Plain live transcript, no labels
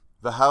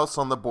The House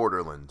on the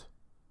Borderland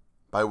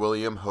by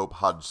William Hope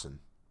Hodgson.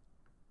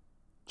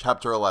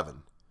 Chapter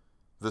 11.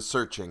 The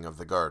Searching of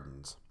the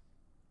Gardens.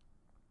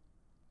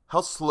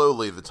 How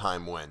slowly the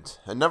time went,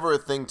 and never a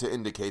thing to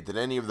indicate that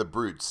any of the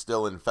brutes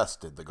still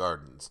infested the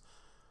gardens.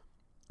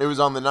 It was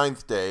on the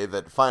 9th day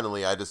that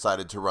finally I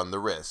decided to run the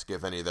risk,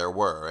 if any there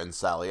were, and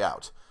sally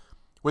out.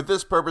 With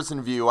this purpose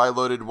in view, I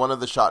loaded one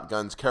of the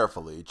shotguns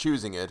carefully,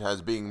 choosing it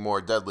as being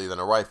more deadly than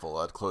a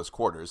rifle at close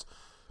quarters.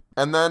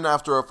 And then,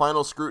 after a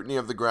final scrutiny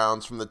of the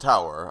grounds from the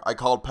tower, I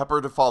called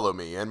Pepper to follow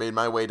me and made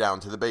my way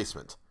down to the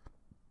basement.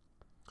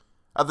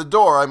 At the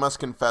door, I must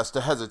confess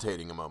to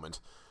hesitating a moment.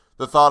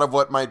 The thought of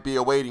what might be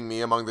awaiting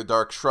me among the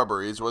dark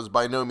shrubberies was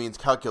by no means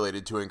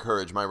calculated to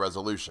encourage my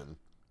resolution.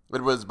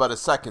 It was but a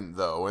second,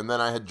 though, and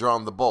then I had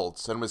drawn the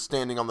bolts and was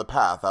standing on the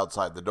path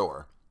outside the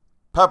door.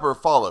 Pepper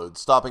followed,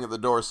 stopping at the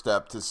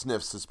doorstep to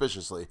sniff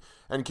suspiciously,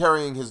 and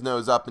carrying his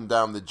nose up and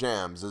down the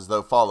jambs as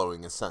though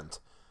following a scent.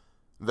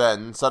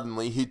 Then,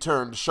 suddenly, he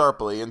turned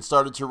sharply and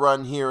started to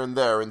run here and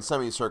there in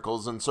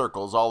semicircles and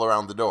circles all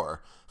around the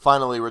door,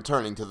 finally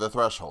returning to the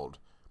threshold.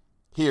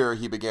 Here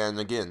he began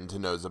again to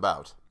nose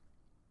about.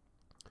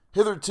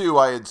 Hitherto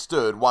I had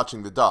stood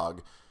watching the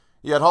dog,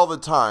 yet all the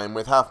time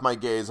with half my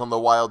gaze on the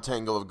wild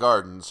tangle of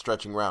gardens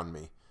stretching round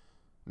me.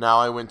 Now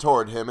I went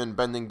toward him and,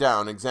 bending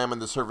down,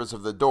 examined the surface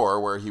of the door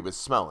where he was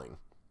smelling.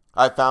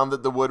 I found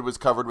that the wood was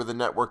covered with a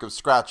network of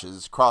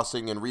scratches,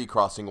 crossing and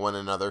recrossing one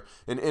another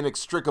in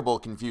inextricable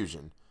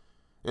confusion.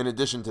 In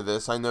addition to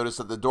this, I noticed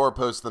that the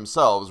doorposts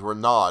themselves were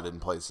gnawed in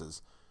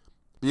places.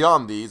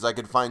 Beyond these I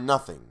could find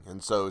nothing,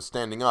 and so,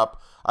 standing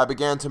up, I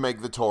began to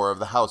make the tour of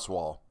the house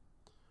wall.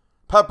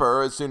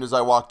 Pepper, as soon as I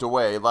walked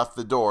away, left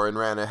the door and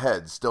ran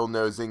ahead, still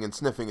nosing and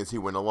sniffing as he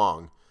went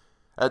along.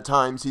 At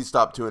times he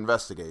stopped to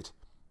investigate.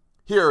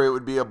 Here it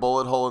would be a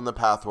bullet hole in the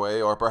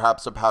pathway, or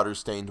perhaps a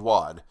powder-stained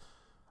wad.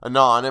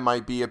 Anon it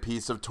might be a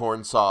piece of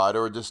torn sod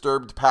or a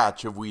disturbed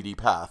patch of weedy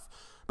path,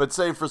 but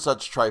save for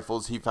such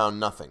trifles he found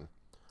nothing.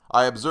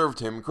 I observed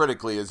him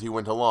critically as he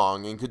went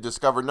along, and could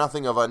discover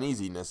nothing of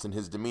uneasiness in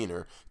his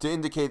demeanor to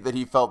indicate that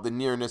he felt the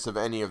nearness of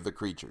any of the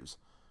creatures.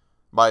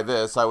 By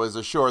this I was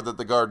assured that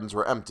the gardens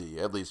were empty,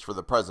 at least for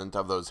the present,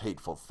 of those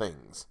hateful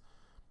things.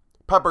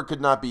 Pepper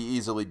could not be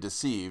easily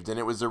deceived, and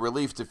it was a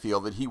relief to feel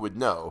that he would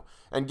know,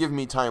 and give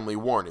me timely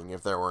warning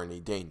if there were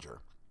any danger.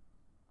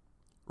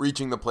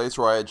 Reaching the place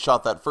where I had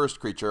shot that first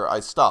creature,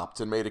 I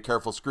stopped and made a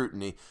careful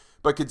scrutiny,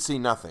 but could see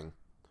nothing.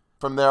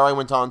 From there I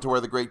went on to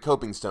where the great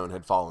coping stone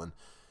had fallen.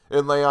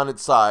 It lay on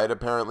its side,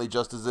 apparently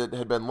just as it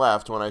had been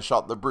left when I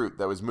shot the brute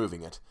that was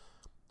moving it.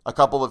 A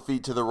couple of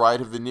feet to the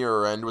right of the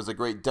nearer end was a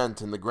great dent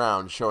in the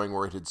ground showing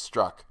where it had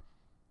struck.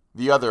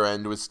 The other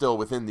end was still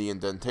within the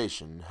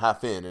indentation,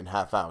 half in and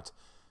half out.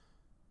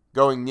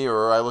 Going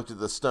nearer, I looked at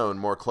the stone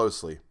more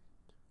closely.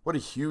 What a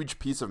huge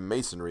piece of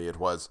masonry it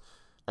was!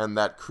 And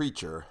that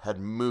creature had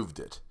moved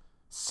it,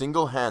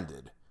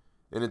 single-handed,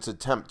 in its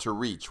attempt to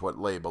reach what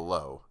lay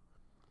below.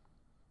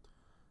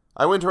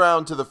 I went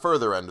around to the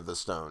further end of the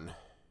stone.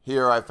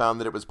 Here I found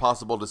that it was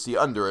possible to see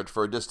under it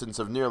for a distance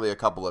of nearly a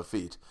couple of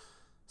feet.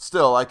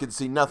 Still, I could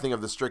see nothing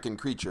of the stricken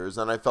creatures,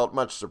 and I felt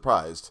much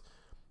surprised.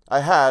 I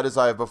had, as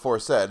I have before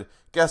said,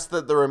 guessed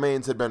that the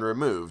remains had been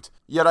removed,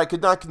 yet I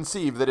could not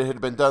conceive that it had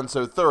been done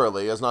so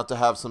thoroughly as not to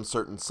have some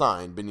certain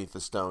sign beneath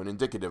the stone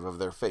indicative of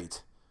their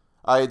fate.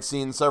 I had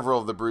seen several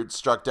of the brutes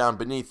struck down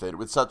beneath it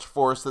with such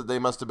force that they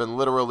must have been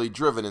literally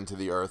driven into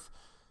the earth,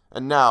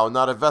 and now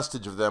not a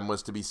vestige of them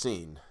was to be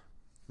seen,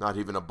 not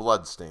even a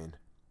blood stain.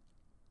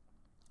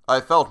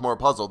 I felt more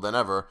puzzled than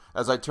ever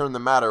as I turned the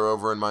matter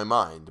over in my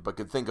mind, but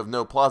could think of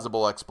no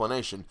plausible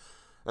explanation,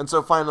 and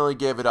so finally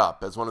gave it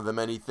up as one of the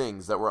many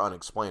things that were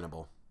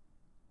unexplainable.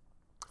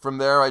 From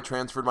there I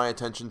transferred my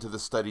attention to the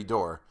study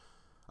door.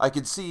 I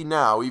could see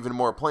now even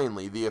more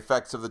plainly the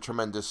effects of the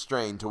tremendous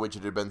strain to which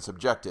it had been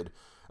subjected,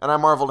 and I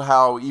marveled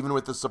how, even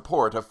with the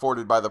support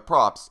afforded by the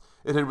props,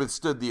 it had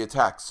withstood the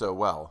attack so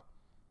well.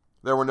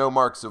 There were no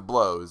marks of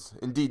blows,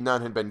 indeed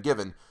none had been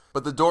given,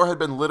 but the door had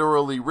been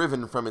literally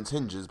riven from its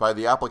hinges by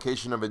the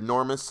application of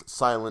enormous,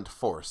 silent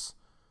force.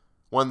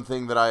 One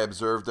thing that I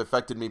observed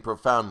affected me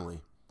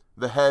profoundly.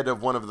 The head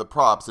of one of the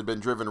props had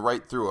been driven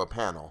right through a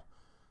panel.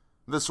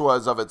 This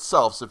was of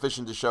itself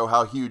sufficient to show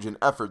how huge an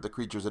effort the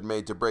creatures had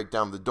made to break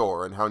down the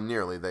door and how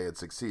nearly they had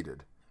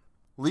succeeded.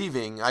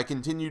 Leaving, I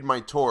continued my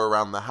tour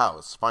around the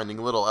house, finding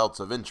little else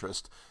of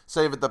interest,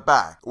 save at the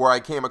back, where I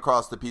came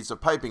across the piece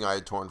of piping I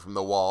had torn from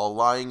the wall,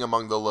 lying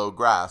among the low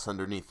grass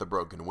underneath the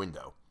broken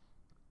window.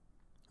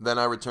 Then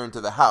I returned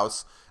to the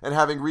house, and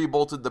having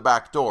rebolted the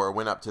back door,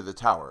 went up to the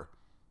tower.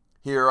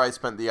 Here I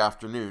spent the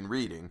afternoon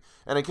reading,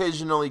 and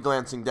occasionally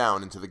glancing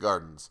down into the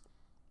gardens.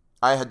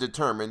 I had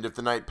determined, if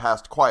the night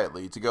passed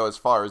quietly, to go as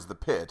far as the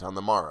pit on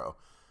the morrow.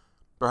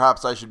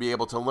 Perhaps I should be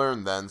able to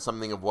learn then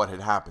something of what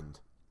had happened.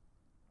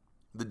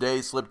 The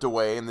day slipped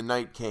away, and the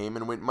night came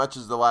and went much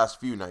as the last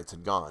few nights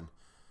had gone.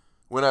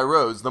 When I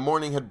rose, the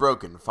morning had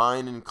broken,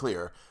 fine and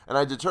clear, and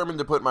I determined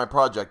to put my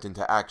project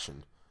into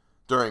action.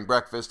 During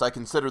breakfast, I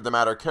considered the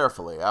matter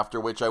carefully, after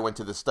which I went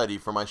to the study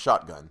for my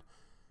shotgun.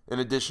 In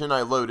addition,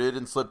 I loaded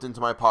and slipped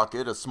into my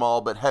pocket a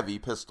small but heavy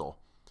pistol.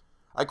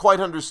 I quite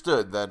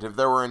understood that if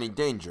there were any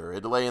danger,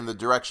 it lay in the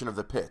direction of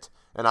the pit,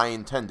 and I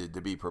intended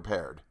to be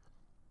prepared.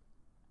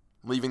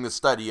 Leaving the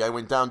study, I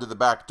went down to the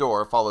back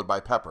door, followed by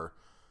Pepper.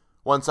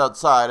 Once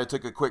outside, I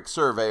took a quick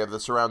survey of the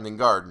surrounding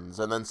gardens,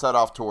 and then set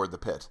off toward the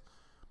pit.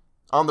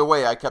 On the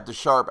way, I kept a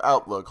sharp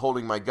outlook,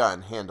 holding my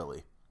gun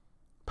handily.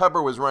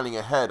 Pepper was running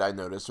ahead, I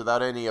noticed,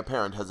 without any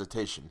apparent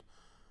hesitation.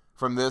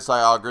 From this,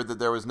 I augured that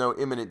there was no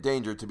imminent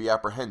danger to be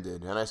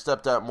apprehended, and I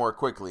stepped out more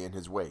quickly in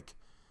his wake.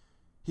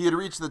 He had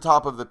reached the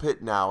top of the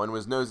pit now and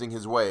was nosing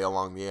his way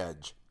along the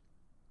edge.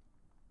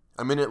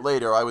 A minute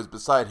later, I was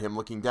beside him,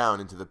 looking down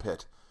into the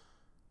pit.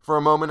 For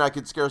a moment, I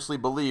could scarcely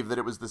believe that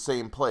it was the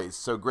same place,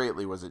 so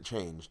greatly was it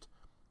changed.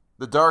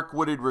 The dark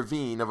wooded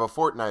ravine of a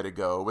fortnight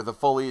ago, with a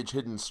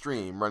foliage-hidden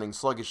stream running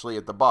sluggishly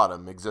at the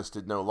bottom,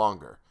 existed no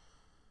longer.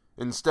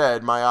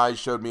 Instead, my eyes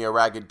showed me a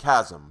ragged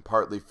chasm,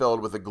 partly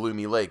filled with a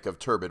gloomy lake of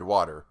turbid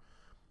water.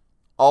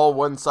 All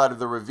one side of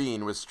the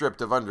ravine was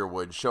stripped of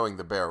underwood, showing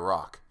the bare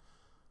rock.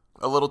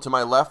 A little to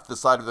my left, the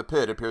side of the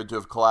pit appeared to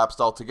have collapsed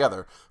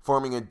altogether,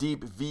 forming a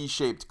deep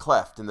V-shaped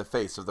cleft in the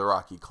face of the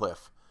rocky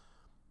cliff.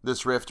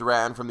 This rift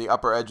ran from the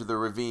upper edge of the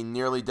ravine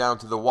nearly down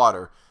to the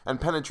water, and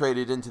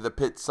penetrated into the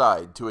pit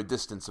side to a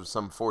distance of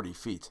some 40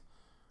 feet.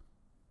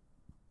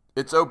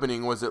 Its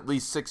opening was at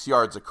least 6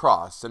 yards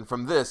across, and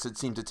from this it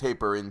seemed to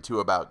taper into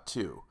about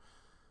 2.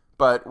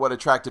 But what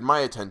attracted my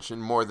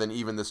attention more than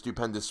even the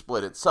stupendous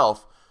split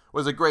itself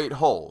was a great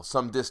hole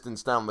some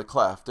distance down the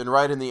cleft and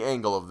right in the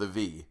angle of the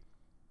V.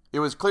 It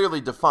was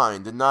clearly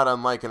defined and not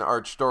unlike an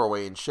arched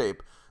doorway in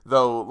shape,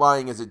 though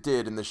lying as it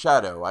did in the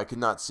shadow I could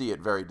not see it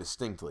very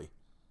distinctly.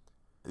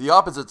 The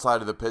opposite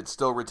side of the pit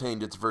still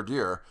retained its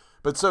verdure,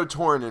 but so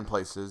torn in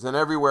places and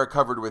everywhere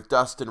covered with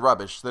dust and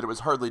rubbish that it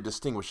was hardly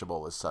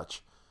distinguishable as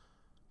such.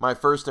 My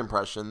first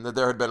impression that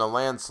there had been a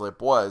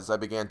landslip was, I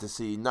began to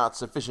see, not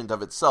sufficient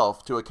of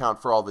itself to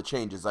account for all the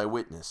changes I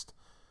witnessed.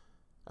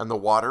 And the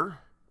water?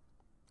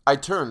 I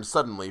turned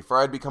suddenly, for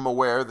I had become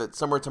aware that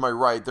somewhere to my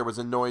right there was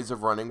a noise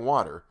of running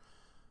water.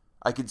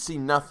 I could see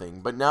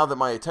nothing, but now that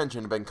my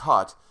attention had been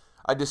caught,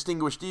 I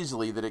distinguished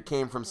easily that it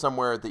came from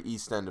somewhere at the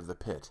east end of the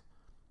pit.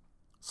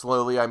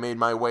 Slowly I made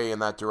my way in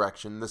that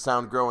direction, the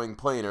sound growing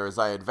plainer as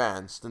I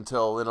advanced,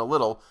 until, in a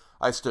little,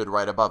 I stood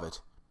right above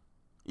it.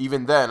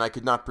 Even then I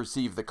could not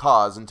perceive the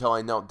cause until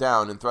I knelt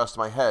down and thrust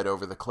my head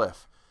over the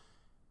cliff.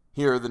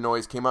 Here the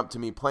noise came up to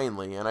me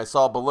plainly, and I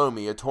saw below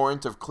me a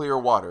torrent of clear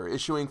water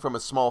issuing from a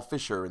small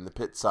fissure in the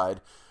pit side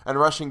and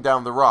rushing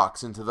down the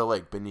rocks into the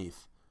lake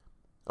beneath.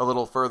 A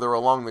little further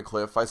along the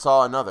cliff I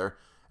saw another,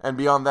 and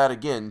beyond that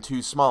again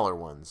 2 smaller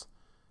ones.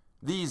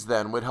 These,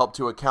 then, would help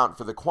to account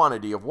for the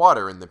quantity of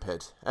water in the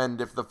pit,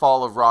 and if the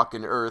fall of rock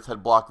and earth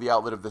had blocked the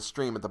outlet of the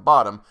stream at the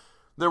bottom,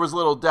 there was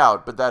little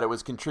doubt but that it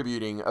was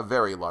contributing a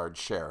very large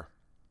share.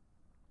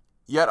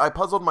 Yet I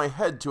puzzled my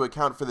head to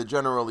account for the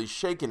generally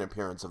shaken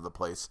appearance of the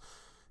place,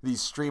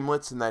 these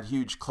streamlets and that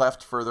huge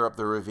cleft further up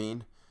the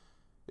ravine.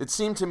 It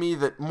seemed to me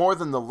that more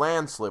than the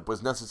landslip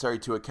was necessary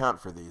to account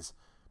for these.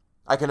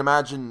 I can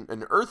imagine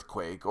an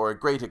earthquake or a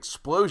great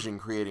explosion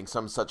creating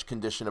some such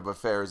condition of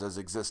affairs as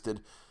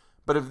existed,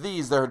 but of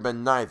these there had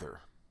been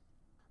neither.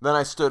 Then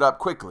I stood up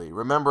quickly,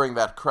 remembering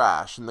that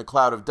crash and the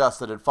cloud of dust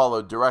that had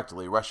followed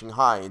directly, rushing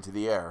high into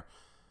the air.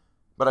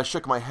 But I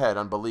shook my head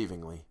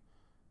unbelievingly.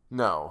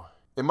 No,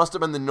 it must have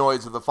been the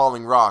noise of the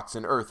falling rocks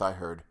and earth I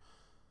heard.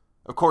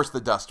 Of course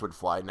the dust would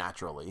fly,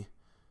 naturally.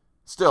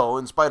 Still,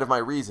 in spite of my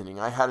reasoning,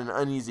 I had an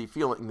uneasy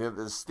feeling that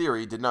this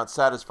theory did not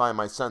satisfy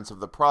my sense of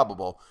the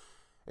probable,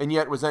 and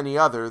yet was any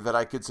other that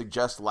I could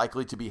suggest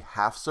likely to be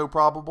half so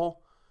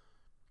probable?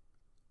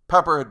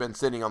 Pepper had been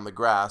sitting on the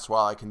grass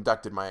while I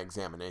conducted my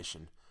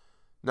examination.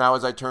 Now,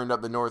 as I turned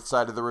up the north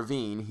side of the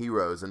ravine, he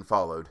rose and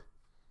followed.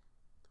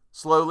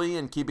 Slowly,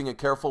 and keeping a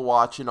careful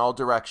watch in all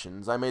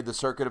directions, I made the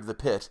circuit of the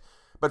pit,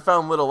 but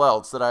found little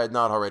else that I had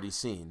not already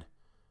seen.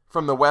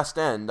 From the west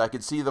end, I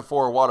could see the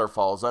 4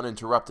 waterfalls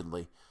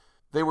uninterruptedly.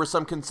 They were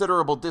some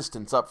considerable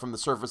distance up from the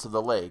surface of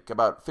the lake,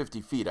 about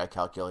 50 feet, I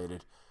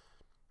calculated.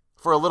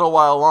 For a little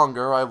while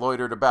longer, I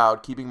loitered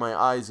about, keeping my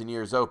eyes and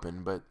ears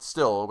open, but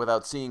still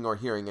without seeing or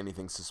hearing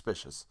anything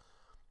suspicious.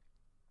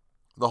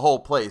 The whole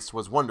place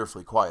was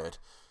wonderfully quiet.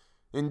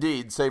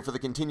 Indeed, save for the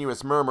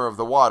continuous murmur of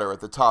the water at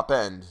the top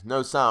end,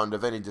 no sound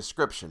of any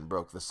description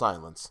broke the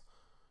silence.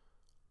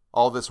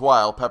 All this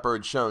while, Pepper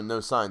had shown no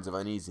signs of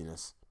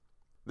uneasiness.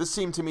 This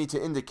seemed to me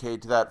to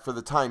indicate that, for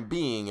the time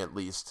being at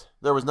least,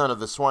 there was none of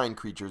the swine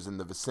creatures in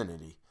the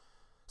vicinity.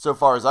 So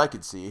far as I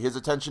could see, his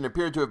attention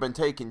appeared to have been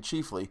taken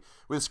chiefly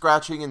with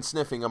scratching and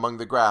sniffing among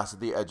the grass at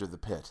the edge of the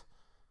pit.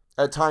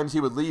 At times he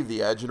would leave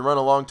the edge and run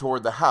along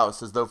toward the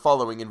house as though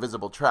following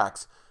invisible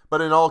tracks,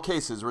 but in all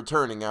cases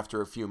returning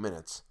after a few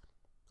minutes.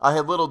 I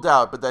had little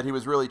doubt but that he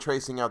was really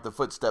tracing out the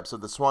footsteps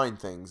of the swine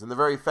things, and the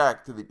very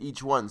fact that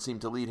each one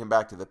seemed to lead him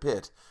back to the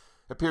pit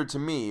appeared to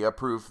me a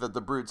proof that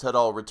the brutes had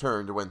all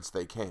returned whence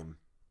they came.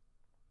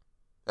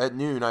 At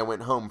noon I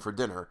went home for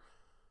dinner.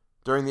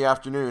 During the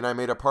afternoon I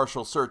made a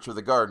partial search of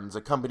the gardens,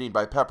 accompanied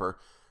by Pepper,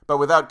 but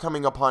without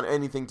coming upon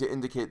anything to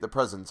indicate the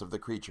presence of the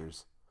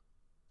creatures.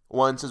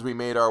 Once, as we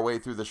made our way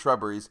through the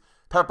shrubberies,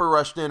 Pepper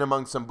rushed in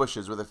among some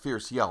bushes with a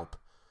fierce yelp.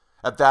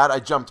 At that, I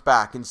jumped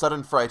back in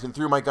sudden fright and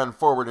threw my gun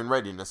forward in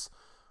readiness,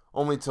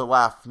 only to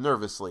laugh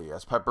nervously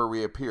as Pepper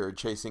reappeared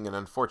chasing an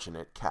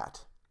unfortunate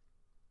cat.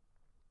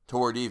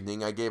 Toward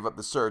evening, I gave up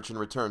the search and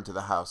returned to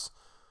the house.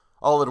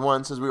 All at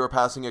once, as we were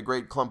passing a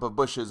great clump of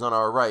bushes on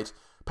our right,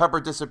 Pepper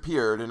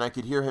disappeared, and I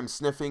could hear him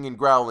sniffing and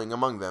growling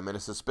among them in a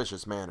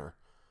suspicious manner.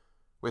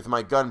 With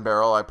my gun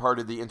barrel, I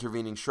parted the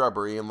intervening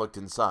shrubbery and looked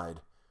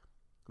inside.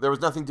 There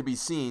was nothing to be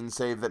seen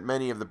save that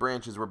many of the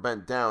branches were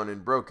bent down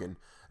and broken,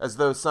 as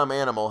though some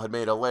animal had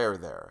made a lair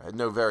there at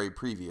no very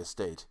previous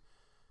date.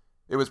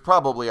 It was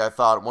probably, I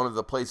thought, one of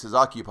the places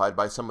occupied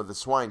by some of the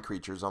swine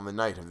creatures on the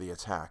night of the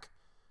attack.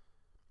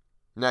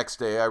 Next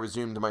day I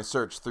resumed my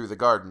search through the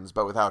gardens,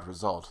 but without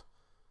result.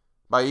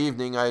 By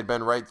evening I had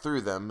been right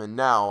through them, and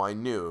now I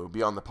knew,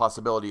 beyond the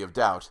possibility of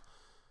doubt,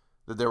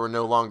 that there were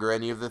no longer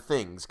any of the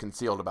things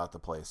concealed about the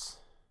place.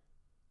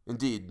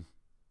 Indeed,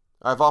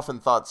 I have often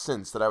thought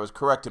since that I was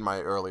correct in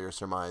my earlier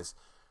surmise,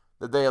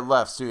 that they had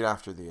left soon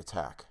after the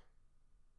attack.